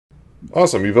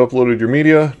Awesome, you've uploaded your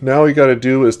media. Now all you got to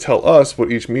do is tell us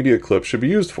what each media clip should be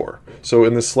used for. So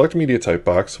in the select media type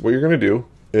box, what you're going to do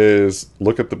is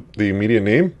look at the media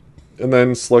name and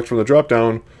then select from the drop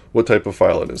down what type of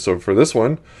file it is. So for this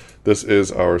one, this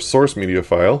is our source media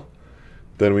file.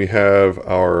 Then we have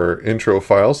our intro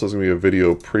file, so it's going to be a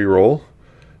video pre-roll.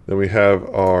 Then we have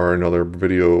our another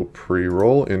video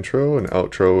pre-roll intro, and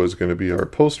outro is going to be our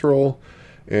post-roll,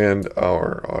 and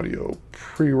our audio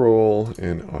pre-roll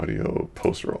and audio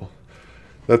post-roll.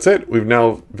 That's it. We've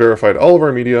now verified all of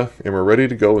our media, and we're ready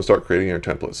to go and start creating our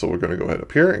template. So we're going to go ahead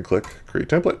up here and click Create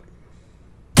Template.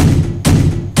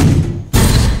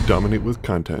 Dominate with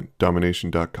content,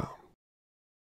 domination.com.